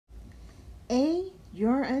A,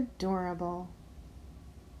 you're adorable.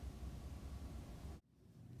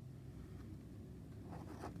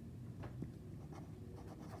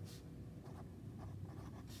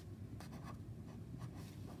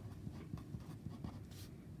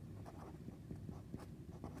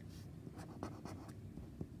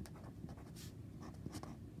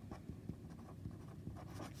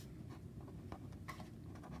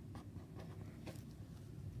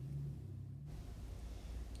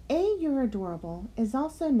 A, you're adorable is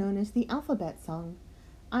also known as the alphabet song.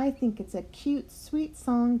 I think it's a cute, sweet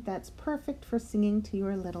song that's perfect for singing to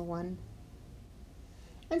your little one.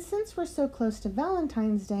 And since we're so close to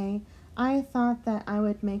Valentine's Day, I thought that I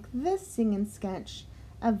would make this singing sketch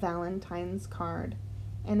a Valentine's card.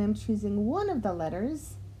 And I'm choosing one of the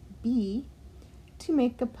letters, B, to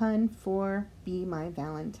make a pun for Be My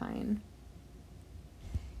Valentine.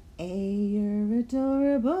 A, you're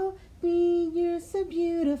adorable. B, you're so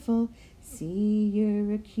beautiful. C,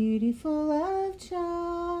 you're a cutie full of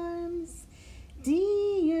charms.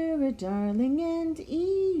 D, you're a darling. And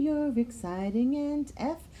E, you're exciting. And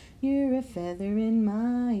F, you're a feather in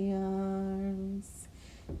my arms.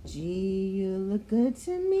 G, you look good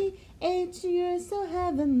to me. H, you're so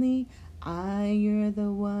heavenly. I, you're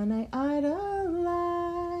the one I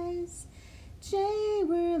idolize. J,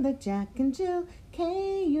 we're like Jack and Jill.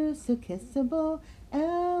 K, you're so kissable.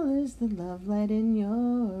 L is the love light in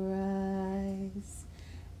your eyes.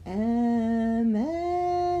 M,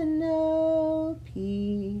 N, O,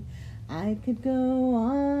 P, I could go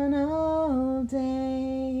on all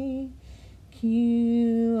day.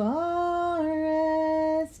 Q,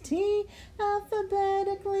 R, S, T,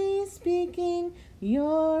 alphabetically speaking,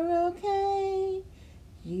 you're okay.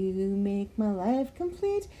 U, make my life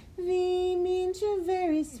complete. V means you're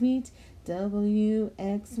very sweet. W,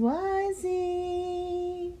 X, Y,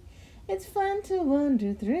 Z. It's fun to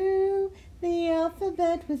wander through the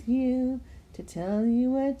alphabet with you to tell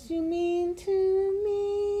you what you mean to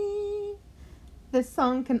me. This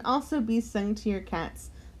song can also be sung to your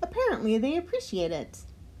cats. Apparently they appreciate it.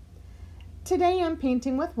 Today I'm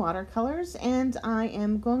painting with watercolors and I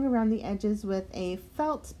am going around the edges with a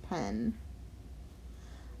felt pen.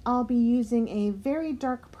 I'll be using a very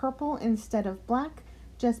dark purple instead of black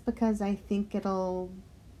just because I think it'll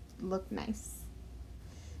look nice.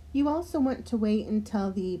 You also want to wait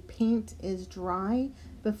until the paint is dry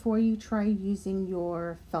before you try using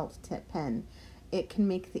your felt tip pen. It can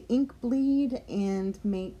make the ink bleed and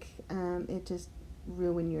make it just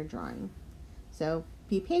ruin your drawing. So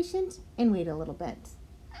be patient and wait a little bit.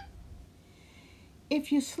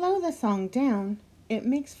 If you slow the song down, it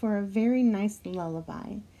makes for a very nice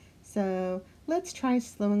lullaby. So let's try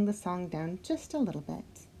slowing the song down just a little bit.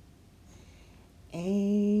 A,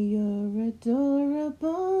 you're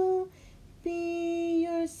adorable. B,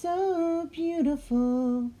 you're so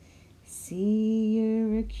beautiful. C,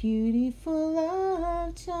 you're a cutie full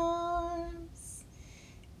of charms.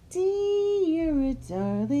 D, you're a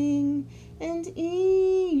darling. And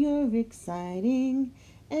E, you're exciting.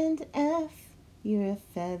 And F, you're a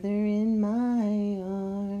feather in my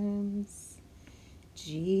arms.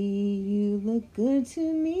 G, you look good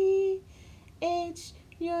to me. H,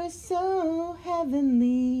 you're so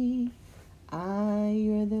heavenly. I,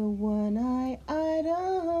 you're the one I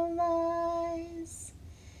idolize.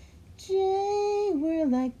 J, we're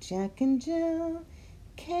like Jack and Jill.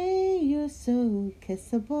 K, you're so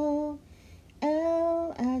kissable.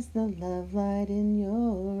 L, as the love light in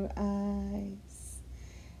your eyes.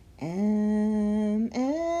 M,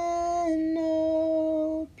 N,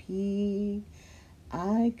 O, P,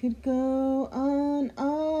 I could go on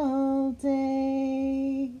all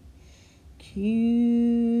day.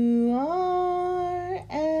 Q, R,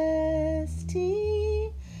 S,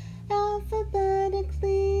 T,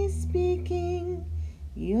 alphabetically speaking,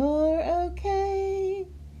 you're okay.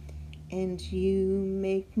 And you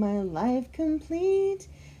make my life complete.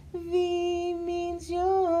 V means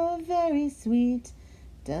you're very sweet.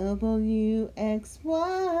 W, X,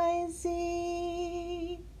 Y,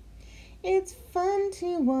 Z. It's fun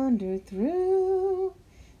to wander through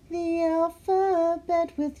the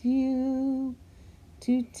alphabet with you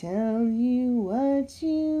to tell you what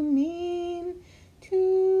you mean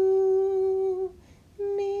to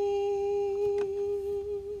me.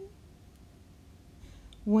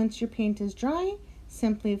 Once your paint is dry,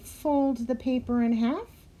 simply fold the paper in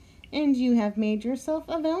half and you have made yourself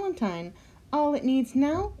a Valentine. All it needs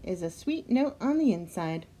now is a sweet note on the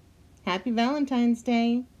inside. Happy Valentine's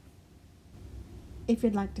Day! If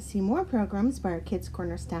you'd like to see more programs by our Kids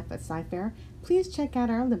Corner staff at Sci-Fair, please check out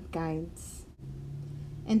our LibGuides.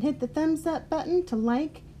 And hit the thumbs up button to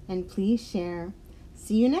like and please share.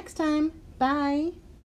 See you next time! Bye.